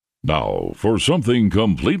Now, for something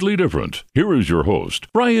completely different, here is your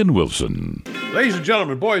host, Brian Wilson. Ladies and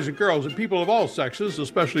gentlemen, boys and girls, and people of all sexes,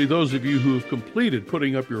 especially those of you who have completed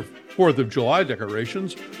putting up your 4th of July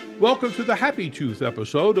decorations, welcome to the Happy Tooth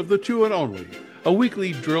episode of The Two and Only, a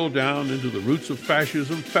weekly drill down into the roots of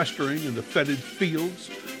fascism festering in the fetid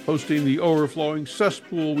fields, hosting the overflowing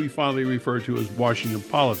cesspool we fondly refer to as Washington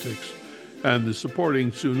politics, and the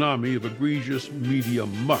supporting tsunami of egregious media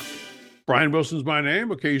muck. Brian Wilson's my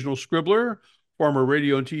name, occasional scribbler, former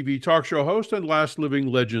radio and TV talk show host, and last living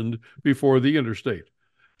legend before the interstate.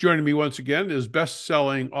 Joining me once again is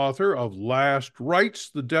best-selling author of Last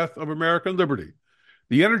Rites, The Death of American Liberty,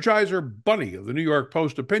 the Energizer Bunny of the New York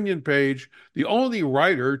Post opinion page, the only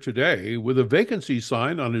writer today with a vacancy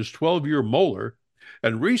sign on his 12-year molar,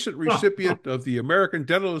 and recent recipient of the American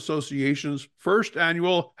Dental Association's first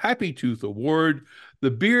annual Happy Tooth Award,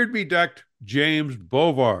 the beard-bedecked James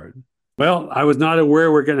Bovard. Well, I was not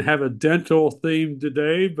aware we're going to have a dental theme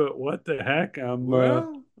today, but what the heck?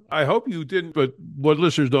 Well, I hope you didn't, but what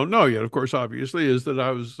listeners don't know yet, of course, obviously, is that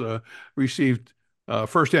I was received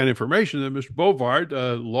firsthand information that Mr. Bovard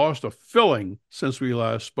lost a filling since we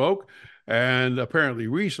last spoke, and apparently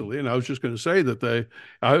recently, and I was just going to say that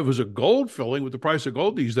it was a gold filling with the price of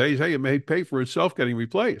gold these days. Hey, it may pay for itself getting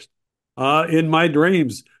replaced. In my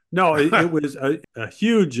dreams. No, it was a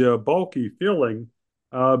huge, bulky filling.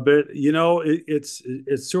 But you know, it's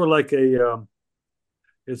sort of like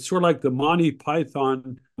it's sort of like the Monty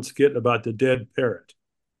Python skit about the dead parrot.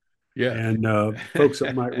 Yeah, and folks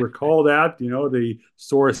that might recall that, you know, the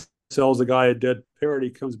store sells a guy a dead parrot. He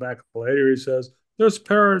comes back later. He says, "This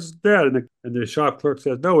parrot's dead," and the shop clerk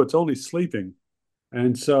says, "No, it's only sleeping."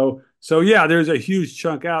 And so yeah, there's a huge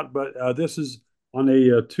chunk out, but this is on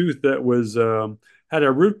a tooth that was had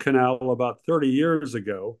a root canal about 30 years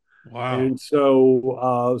ago. Wow. And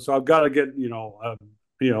so I've got to get,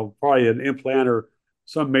 probably an implant or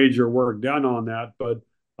some major work done on that. But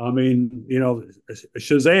I mean,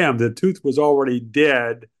 Shazam, the tooth was already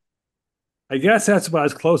dead. I guess that's about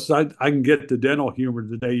as close as I can get to dental humor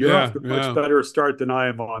today. You're off to a much better start than I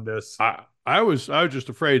am on this. I was just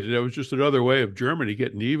afraid that it was just another way of Germany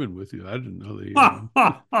getting even with you. I didn't know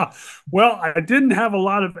that. Well, I didn't have a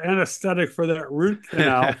lot of anesthetic for that root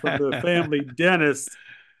canal from the family dentist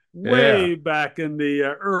way back in the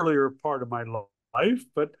earlier part of my life,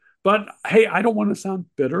 but hey, I don't want to sound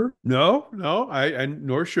bitter. No, I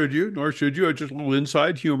nor should you. I just a little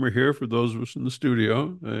inside humor here for those of us in the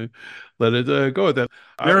studio. Let it go with that.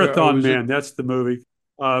 Marathon Man, that's the movie.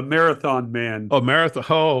 Marathon Man. Oh, Marathon.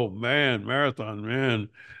 Oh man, Marathon Man.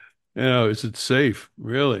 Is it safe?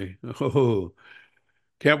 Really? Oh,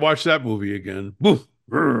 can't watch that movie again.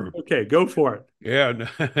 Okay, go for it.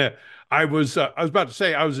 Yeah, I was about to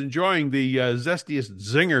say I was enjoying the zestiest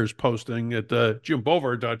zingers posting at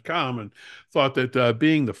jimbovard.com and thought that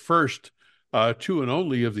being the first two and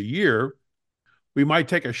only of the year, we might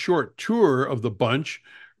take a short tour of the bunch,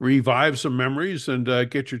 revive some memories, and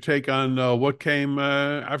get your take on what came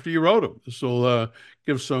after you wrote them. This will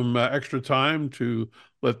give some extra time to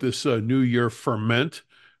let this new year ferment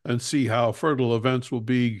and see how fertile events will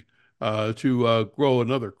be to grow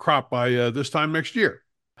another crop by this time next year.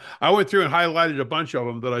 I went through and highlighted a bunch of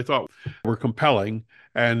them that I thought were compelling,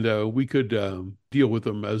 and we could deal with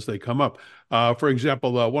them as they come up. For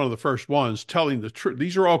example, one of the first ones, telling the truth.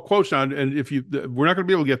 These are all quotes now, and we're not going to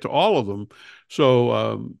be able to get to all of them.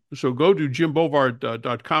 So go to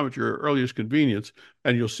jimbovard.com at your earliest convenience,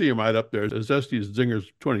 and you'll see them right up there. As Zesty as Zingers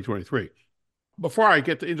 2023. Before I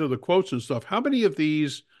get into the quotes and stuff, how many of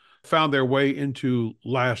these found their way into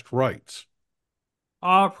Last Rites?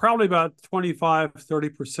 Probably about 25,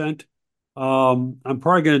 30%. I'm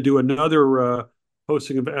probably going to do another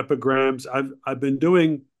posting of epigrams. I've been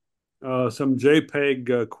doing some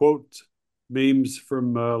JPEG quote memes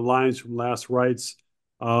from lines from Last Rites.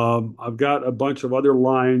 I've got a bunch of other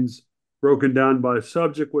lines broken down by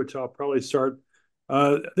subject, which I'll probably start.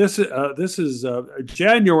 This is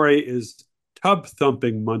January is tub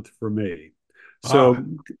thumping month for me. So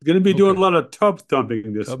going to be doing a lot of tub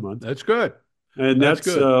thumping this month. That's good. And that's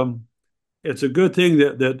good. It's a good thing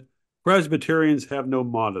that Presbyterians have no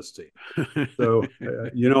modesty. So,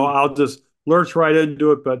 I'll just lurch right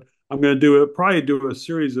into it, but I'm going to probably do a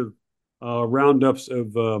series of roundups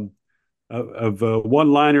of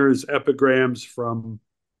one-liners, epigrams from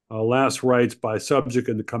Last Rites by subject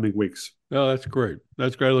in the coming weeks. Oh, that's great.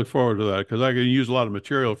 That's great. I look forward to that because I can use a lot of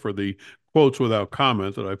material for the quotes without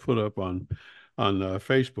comment that I put up on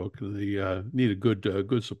Facebook. They need a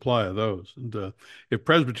good supply of those. And if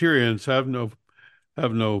Presbyterians have no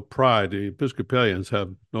pride, the Episcopalians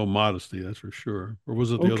have no modesty. That's for sure. Or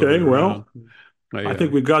was it the other way around? I I,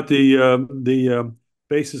 think we've got the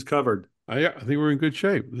bases covered. yeah, I think we're in good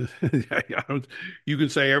shape. You can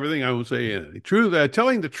say everything. I won't say anything.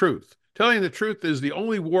 Telling the truth. Telling the truth is the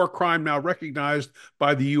only war crime now recognized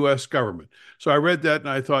by the U.S. government. So I read that and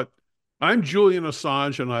I thought, I'm Julian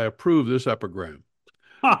Assange and I approve this epigram.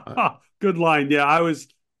 Ha, Uh, ha, good line. Yeah, I was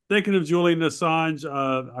thinking of Julian Assange.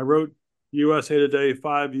 I wrote USA Today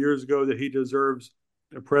 5 years ago that he deserves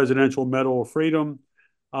a Presidential Medal of Freedom.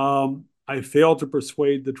 I failed to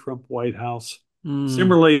persuade the Trump White House. hmm.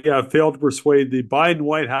 Similarly, I failed to persuade the Biden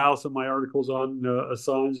White House in my articles on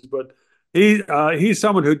Assange, but he's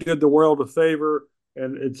someone who did the world a favor,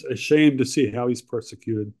 and it's a shame to see how he's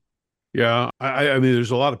persecuted. Yeah, I mean,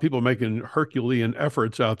 there's a lot of people making Herculean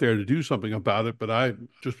efforts out there to do something about it, but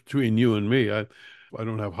just between you and me, I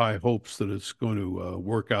don't have high hopes that it's going to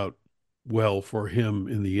work out well for him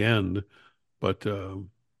in the end. But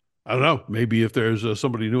I don't know. Maybe if there's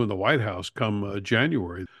somebody new in the White House come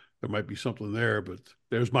January, there might be something there. But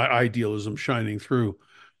there's my idealism shining through.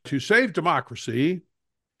 To save democracy,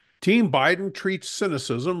 Team Biden treats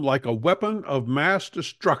cynicism like a weapon of mass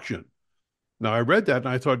destruction. Now, I read that and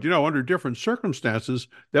I thought, under different circumstances,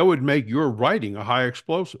 that would make your writing a high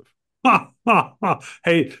explosive. Ha, ha, ha.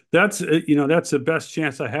 Hey, that's the best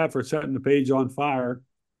chance I have for setting the page on fire.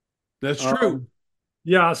 That's true. Um,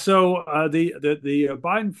 yeah, so the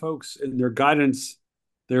Biden folks in their guidance,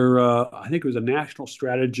 their I think it was a national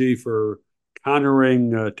strategy for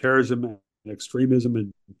countering terrorism and extremism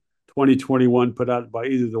in 2021, put out by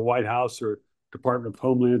either the White House or Department of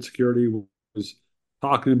Homeland Security, was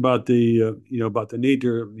talking about about the need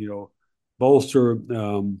to bolster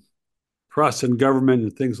trust in government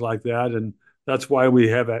and things like that. And that's why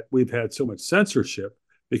we've had so much censorship Mhm.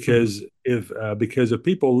 because if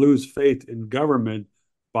people lose faith in government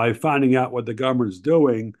by finding out what the government is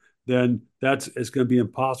doing, then it's going to be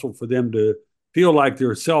impossible for them to feel like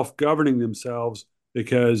they're self-governing themselves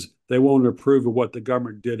because they won't approve of what the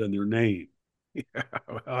government did in their name. Yeah,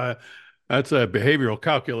 well, that's a behavioral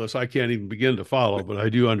calculus I can't even begin to follow, but I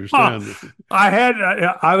do Huh. understand.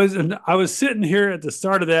 I was sitting here at the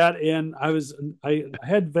start of that, and I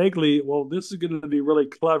had vaguely, well, this is going to be really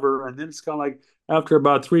clever, and then it's kind of like after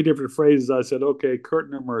about three different phrases, I said, okay,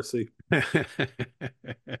 curtain of mercy.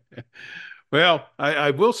 Well,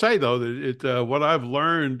 I will say though that what I've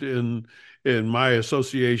learned in my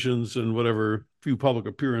associations and whatever few public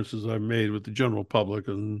appearances I've made with the general public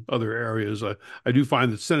and other areas, I do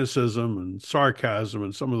find that cynicism and sarcasm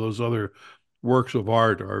and some of those other works of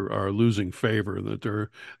art are losing favor, and that there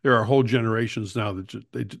are whole generations now that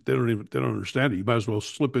they don't understand it. You might as well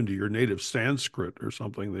slip into your native Sanskrit or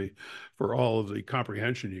something for all of the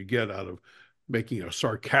comprehension you get out of making a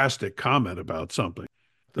sarcastic comment about something.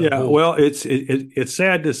 The Yeah, whole well, it's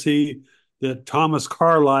sad to see that Thomas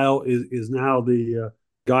Carlyle is now the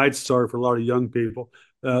guide star for a lot of young people.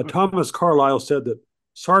 Thomas Carlyle said that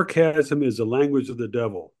sarcasm is the language of the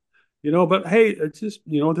devil. But hey, it's just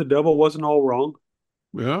the devil wasn't all wrong.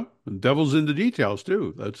 Yeah, and devil's in the details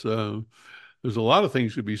too. That's there's a lot of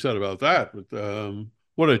things to be said about that. But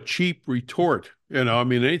what a cheap retort. I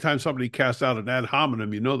mean, anytime somebody casts out an ad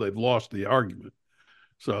hominem, they've lost the argument.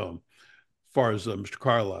 So far as Mr.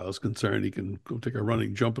 Carlisle is concerned, he can go take a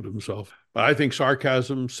running jump at himself. But I think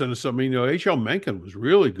sarcasm, cynicism, H.L. Mencken was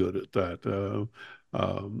really good at that,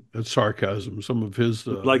 at sarcasm. Some of his,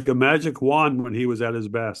 Like a magic wand when he was at his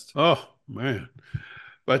best. oh, man.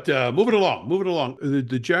 But moving along,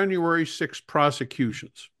 the January 6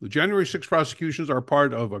 prosecutions. The January 6 prosecutions are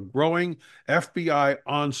part of a growing FBI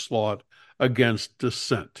onslaught against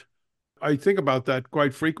dissent. I think about that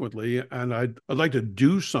quite frequently, and I'd like to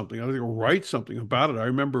do something. I'd like to write something about it. I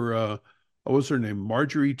remember, what was her name?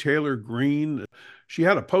 Marjorie Taylor Greene. She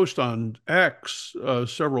had a post on X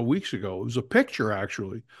several weeks ago. It was a picture,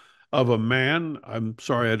 actually, of a man. I'm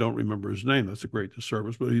sorry, I don't remember his name. That's a great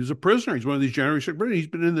disservice, but he's a prisoner. He's one of these January 6 prisoners. He's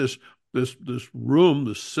been in this room,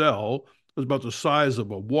 this cell. It was about the size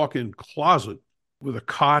of a walk-in closet with a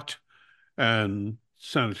cot and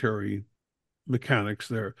sanitary mechanics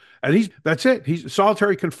there. And that's it. He's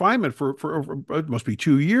solitary confinement for it must be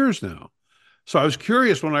 2 years now. So I was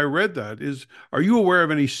curious when I read that are you aware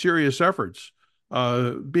of any serious efforts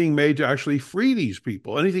being made to actually free these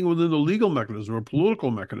people? Anything within the legal mechanism or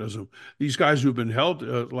political mechanism? These guys who've been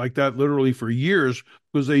held like that literally for years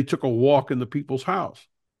because they took a walk in the people's house.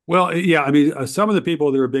 Well, yeah, I mean, some of the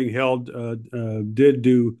people that are being held did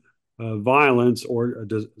do violence or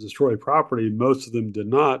destroy property. Most of them did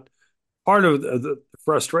not. Part of the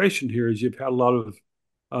frustration here is you've had a lot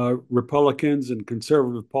of Republicans and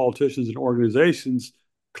conservative politicians and organizations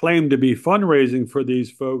claim to be fundraising for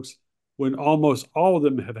these folks, when almost all of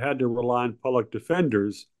them have had to rely on public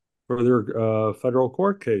defenders for their federal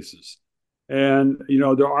court cases. And,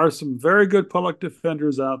 there are some very good public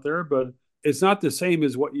defenders out there, but it's not the same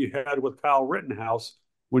as what you had with Kyle Rittenhouse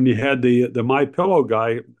when you had the My Pillow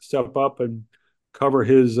guy step up and cover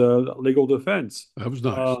his legal defense. That was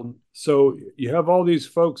nice. So you have all these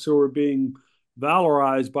folks who are being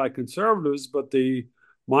valorized by conservatives, but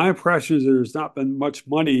my impression is there's not been much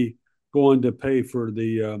money going to pay for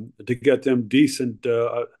to get them decent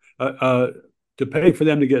to pay for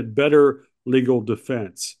them to get better legal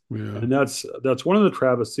defense. Yeah. And that's one of the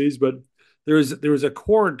travesties. But there's a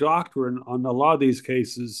core doctrine on a lot of these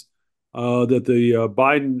cases that the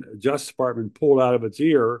Biden Justice Department pulled out of its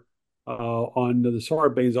ear on the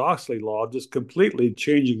Sarbanes-Oxley law, just completely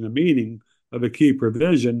changing the meaning of a key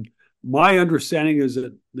provision. My understanding is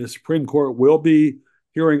that the Supreme Court will be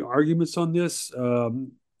hearing arguments on this.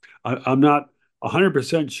 I'm not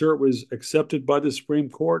 100% sure it was accepted by the Supreme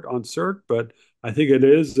Court on cert, but I think it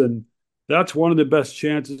is. And that's one of the best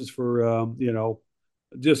chances for,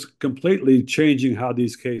 just completely changing how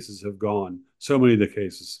these cases have gone. So many of the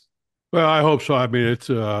cases. Well, I hope so. I mean, it's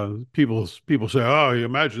people say, "Oh, you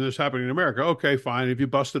imagine this happening in America?" Okay, fine, if you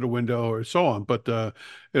busted a window or so on. But to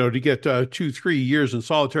get 2-3 years in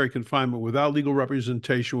solitary confinement without legal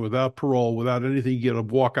representation, without parole, without anything, you get to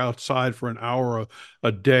walk outside for an hour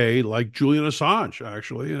a day, like Julian Assange,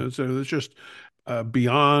 actually. It's just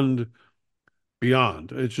beyond.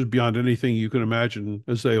 It's just beyond anything you can imagine,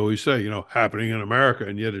 as they always say, happening in America,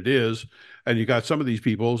 and yet it is. And you got some of these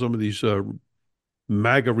people, some of these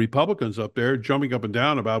MAGA Republicans up there jumping up and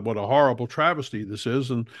down about what a horrible travesty this is,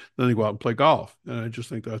 and then they go out and play golf. And I just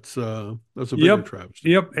think that's a bigger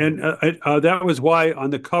travesty. Yep, and that was why on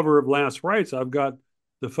the cover of Last Rites, I've got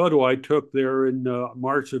the photo I took there in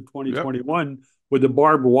March of 2021 with the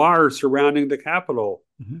barbed wire surrounding the Capitol.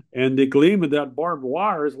 Mm-hmm. And the gleam of that barbed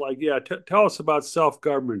wire is like, tell us about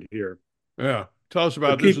self-government here. Yeah, tell us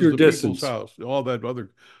about this is the distance. People's house. All that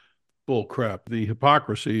other bull crap. The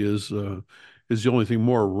hypocrisy is the only thing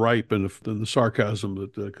more ripe than the sarcasm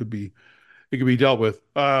that could be dealt with.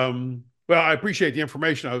 Well, I appreciate the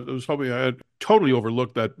information. I was hoping I had totally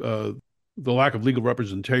overlooked that the lack of legal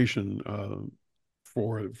representation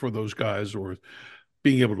for those guys, or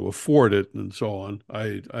being able to afford it and so on.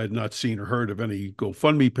 I had not seen or heard of any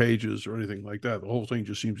GoFundMe pages or anything like that. The whole thing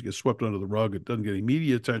just seems to get swept under the rug. It doesn't get any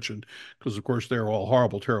media attention because, of course, they're all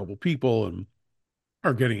horrible, terrible people and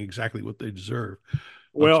are getting exactly what they deserve.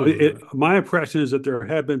 Well, my impression is that there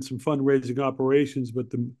have been some fundraising operations, but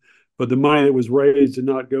the money that was raised did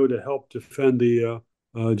not go to help defend the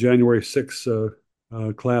January 6th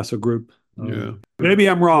class of group. Yeah. Maybe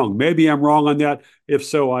I'm wrong. Maybe I'm wrong on that. If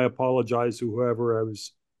so, I apologize to whoever I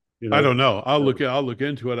was. I don't know. I'll look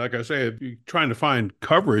into it. Like I say, if you're trying to find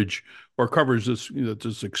coverage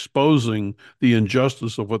that's exposing the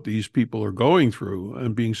injustice of what these people are going through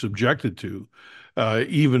and being subjected to,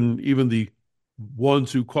 even the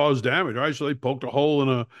ones who caused damage. Actually, they poked a hole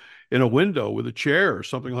in a window with a chair or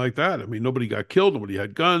something like that. I mean, nobody got killed. Nobody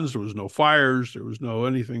had guns. There was no fires. There was no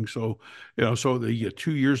anything. So, so they get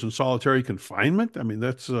 2 years in solitary confinement. I mean,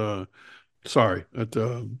 that's sorry.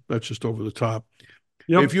 That's just over the top.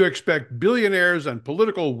 Yep. If you expect billionaires and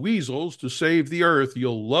political weasels to save the earth,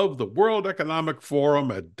 you'll love the World Economic Forum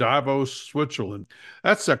at Davos, Switzerland.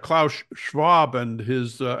 That's Klaus Schwab and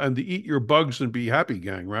his and the Eat Your Bugs and Be Happy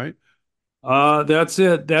gang, right? That's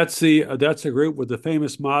it. That's a group with the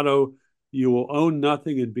famous motto, "You will own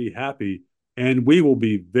nothing and be happy," and we will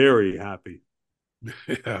be very happy.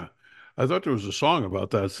 Yeah. I thought there was a song about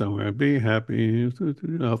that somewhere. Be happy.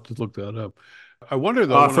 I'll have to look that up. I wonder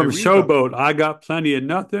though. From Showboat, I got plenty of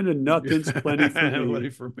nothing, and nothing's plenty for me. Plenty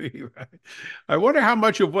for me, right? I wonder how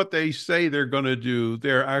much of what they say they're going to do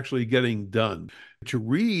they're actually getting done. To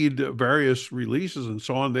read various releases and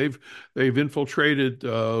so on, they've infiltrated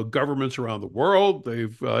governments around the world.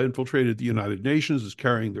 They've infiltrated the United Nations, is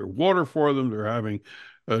carrying their water for them. They're having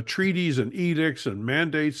treaties and edicts and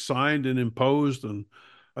mandates signed and imposed, and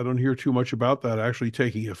I don't hear too much about that actually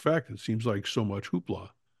taking effect. It seems like so much hoopla.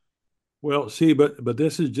 Well, see, but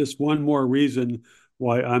this is just one more reason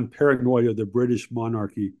why I'm paranoid of the British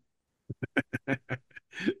monarchy.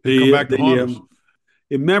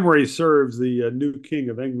 If memory serves, the new King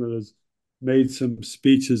of England has made some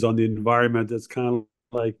speeches on the environment that's kind of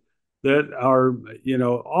like that are,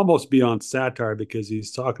 almost beyond satire, because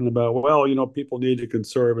he's talking about, well, people need to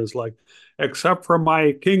conserve. It's like, except for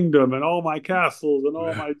my kingdom and all my castles and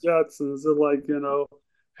all my jets. And it's like,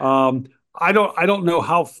 I don't know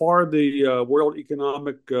how far the World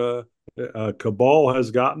Economic cabal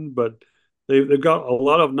has gotten, but they've got a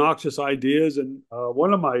lot of noxious ideas. And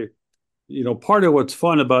one of my part of what's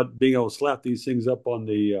fun about being able to slap these things up on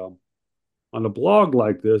a blog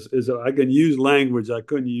like this is that I can use language I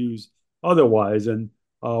couldn't use otherwise. And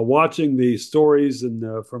watching the stories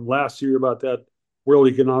from last year about that World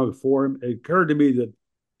Economic Forum, it occurred to me that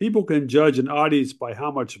people can judge an audience by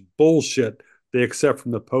how much bullshit they accept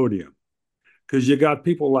from the podium. Because you got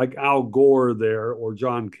people like Al Gore there or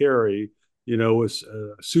John Kerry, with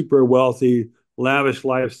super wealthy, lavish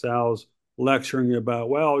lifestyles, lecturing about,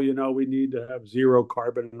 well, we need to have zero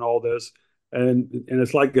carbon and all this. And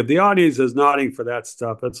it's like if the audience is nodding for that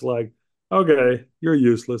stuff, it's like, okay, you're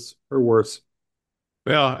useless or worse.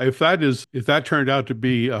 Well, if that turned out to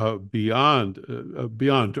be beyond,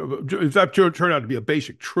 if that turned out to be a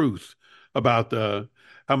basic truth about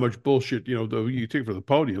how much bullshit you take for the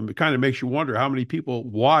podium, it kind of makes you wonder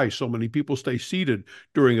why so many people stay seated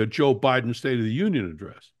during a Joe Biden State of the Union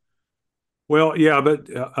address. Well, yeah, but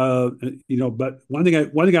one thing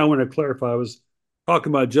I want to clarify was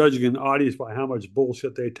talking about judging an audience by how much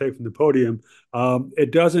bullshit they take from the podium.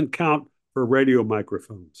 It doesn't count for radio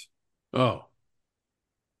microphones. Oh,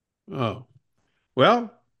 oh.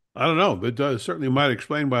 Well, I don't know, but certainly might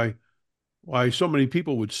explain why so many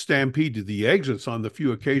people would stampede to the exits on the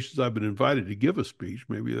few occasions I've been invited to give a speech.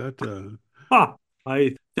 Maybe that. Huh.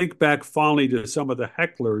 I think back fondly to some of the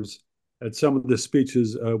hecklers at some of the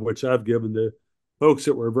speeches which I've given to folks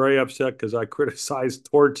that were very upset because I criticized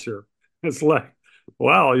torture. It's like,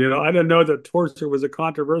 wow, I didn't know that torture was a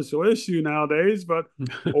controversial issue nowadays, but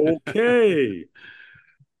okay.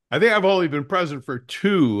 I think I've only been present for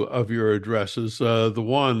two of your addresses. The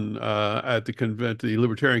one at the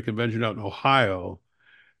Libertarian Convention out in Ohio,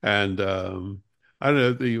 and I don't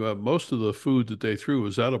know, the most of the food that they threw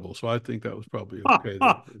was edible, so I think that was probably okay.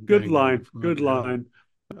 The Good gang there in line. front, Good yeah. line.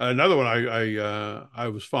 Another one I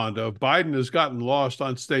was fond of. Biden has gotten lost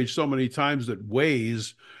on stage so many times that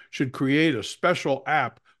Waze should create a special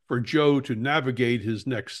app for Joe to navigate his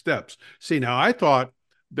next steps. See, now I thought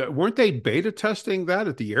that weren't they beta testing that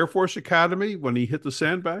at the Air Force Academy when he hit the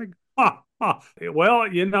sandbag? Well,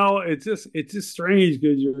 it's just strange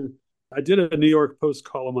because I did a New York Post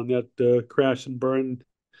column on that crash and burn.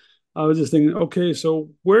 I was just thinking, okay,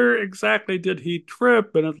 so where exactly did he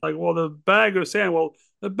trip? And it's like, well, the bag of sand. Well,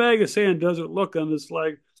 the bag of sand doesn't look, and it's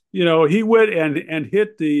like, he went and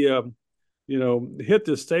hit hit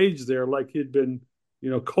the stage there like he'd been,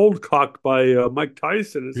 cold cocked by Mike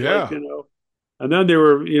Tyson. It's like, Yeah. and then they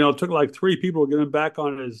were, took like three people to get him back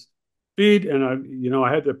on his feet, and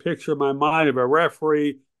I had the picture in my mind of a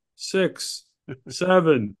referee, 6,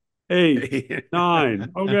 7, 8,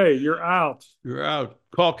 9. Okay, you're out. You're out.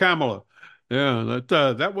 Call Kamala. Yeah,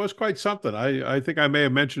 that was quite something. I think I may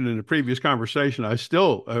have mentioned in a previous conversation. I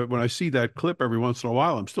still, when I see that clip every once in a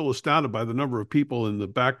while, I'm still astounded by the number of people in the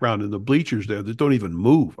background in the bleachers there that don't even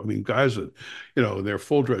move. I mean, guys that, in their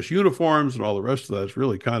full dress uniforms and all the rest of that is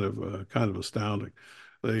really kind of astounding.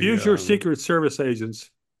 Use your The Secret Service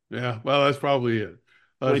agents. Yeah, well, that's probably it.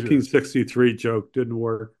 That's 1963 joke didn't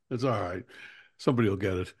work. It's all right. Somebody will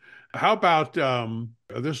get it. How about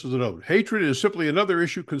this is another. Hatred is simply another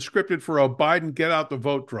issue conscripted for a Biden get out the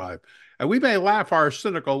vote drive. And we may laugh our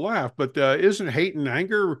cynical laugh, but isn't hate and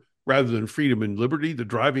anger rather than freedom and liberty the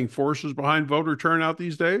driving forces behind voter turnout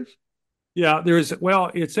these days? Yeah, it's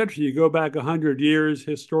interesting. You go back 100 years,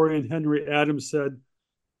 historian Henry Adams said,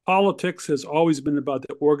 politics has always been about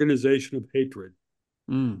the organization of hatred.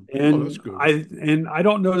 Mm. Oh, that's And good. I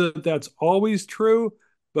don't know that that's always true,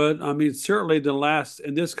 but I mean certainly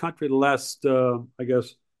in this country the last I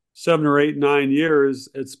guess 7 or 8, 9 years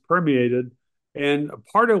it's permeated. And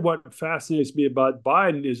part of what fascinates me about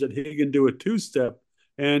Biden is that he can do a two-step,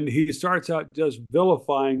 and he starts out just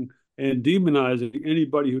vilifying and demonizing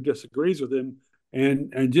anybody who disagrees with him,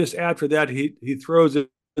 and just after that he throws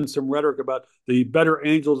in some rhetoric about the better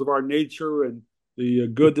angels of our nature and the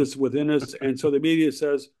good that's within us. And so the media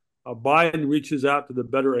says Biden reaches out to the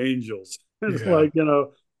better angels. It's Yeah. like,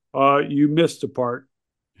 you missed a part.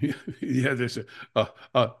 Yeah,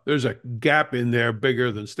 there's a gap in there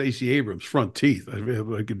bigger than Stacey Abrams' front teeth.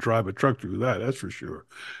 I could drive a truck through that, that's for sure.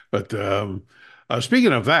 But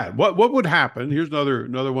speaking of that, what would happen? Here's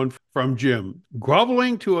another one from Jim.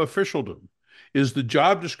 Groveling to officialdom is the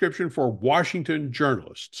job description for Washington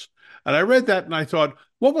journalists. And I read that and I thought,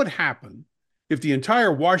 what would happen if the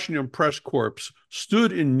entire Washington press corps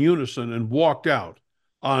stood in unison and walked out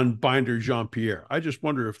on Binder Jean-Pierre? I just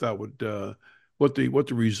wonder if that would what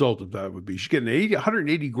the result of that would be. She's getting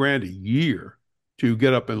 180 grand a year to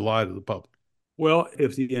get up and lie to the public. Well,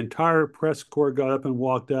 if the entire press corps got up and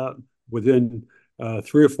walked out within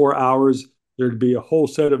 3 or 4 hours, there'd be a whole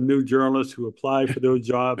set of new journalists who apply for those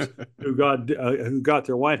jobs, who got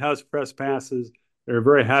their White House press passes. They're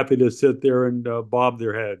very happy to sit there and bob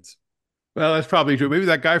their heads. Well, that's probably true. Maybe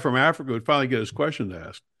that guy from Africa would finally get his question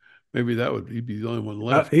asked. Maybe he'd be the only one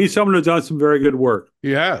left. He's someone who's done some very good work.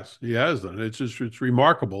 He has done. It's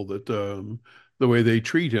remarkable that the way they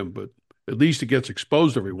treat him, but at least it gets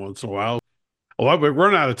exposed every once in a while. Well, we're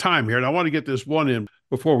running out of time here, and I want to get this one in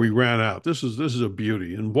before we ran out. This is a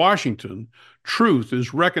beauty. In Washington, truth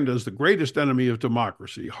is reckoned as the greatest enemy of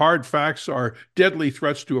democracy. Hard facts are deadly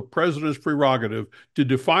threats to a president's prerogative to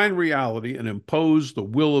define reality and impose the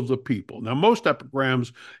will of the people. Now, most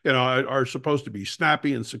epigrams, are supposed to be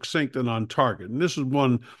snappy and succinct and on target. And this is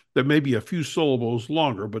one that may be a few syllables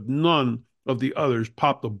longer, but none of the others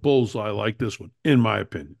pop the bullseye like this one, in my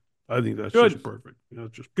opinion. I think that's Good. just perfect.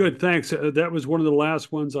 Just Good, thanks. That was one of the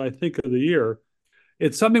last ones I think of the year.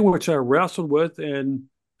 It's something which I wrestled with, and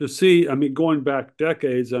to see, I mean, going back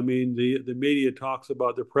decades, I mean, the media talks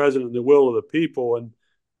about the president, the will of the people, and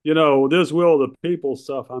this will of the people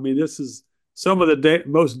stuff. I mean, this is some of the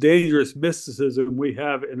most dangerous mysticism we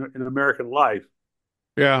have in American life.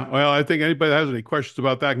 Yeah, well, I think anybody that has any questions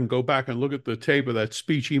about that can go back and look at the tape of that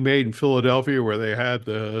speech he made in Philadelphia, where they had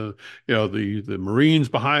the Marines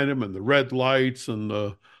behind him and the red lights and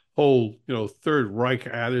the whole Third Reich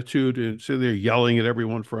attitude, and sitting there yelling at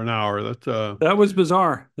everyone for an hour. That was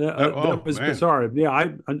bizarre. That was man. bizarre. Yeah,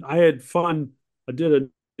 I had fun. I did a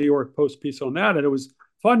New York Post piece on that, and it was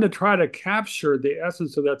fun to try to capture the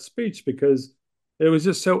essence of that speech because it was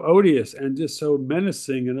just so odious and just so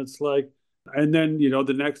menacing, and it's like. And then,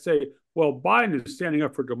 the next day, well, Biden is standing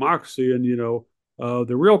up for democracy. And,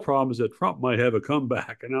 the real problem is that Trump might have a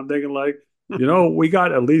comeback. And I'm thinking we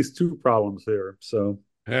got at least two problems here. So,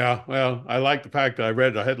 yeah, well, I like the fact that I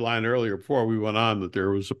read a headline earlier before we went on that there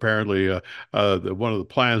was apparently one of the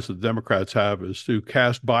plans that the Democrats have is to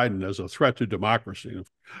cast Biden as a threat to democracy.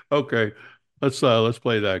 Okay, let's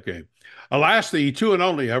play that game. Alas, the two and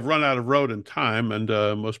only have run out of road and time, and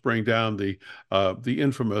must bring down the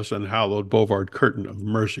infamous and hallowed Bovard curtain of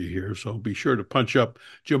mercy here. So be sure to punch up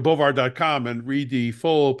JimBovard.com and read the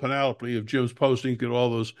full panoply of Jim's postings. Get all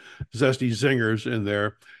those zesty zingers in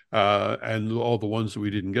there, and all the ones that we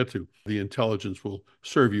didn't get to. The intelligence will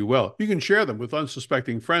serve you well. You can share them with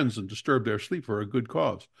unsuspecting friends and disturb their sleep for a good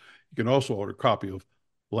cause. You can also order a copy of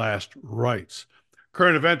Last Rites.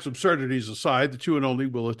 Current events absurdities aside, the two and only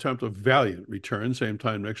will attempt a valiant return same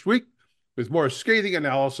time next week with more scathing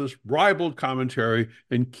analysis, ribald commentary,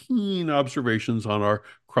 and keen observations on our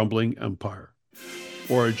crumbling empire.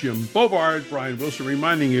 For Jim Bovard, Brian Wilson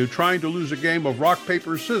reminding you, trying to lose a game of rock,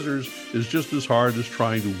 paper, scissors is just as hard as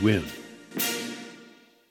trying to win.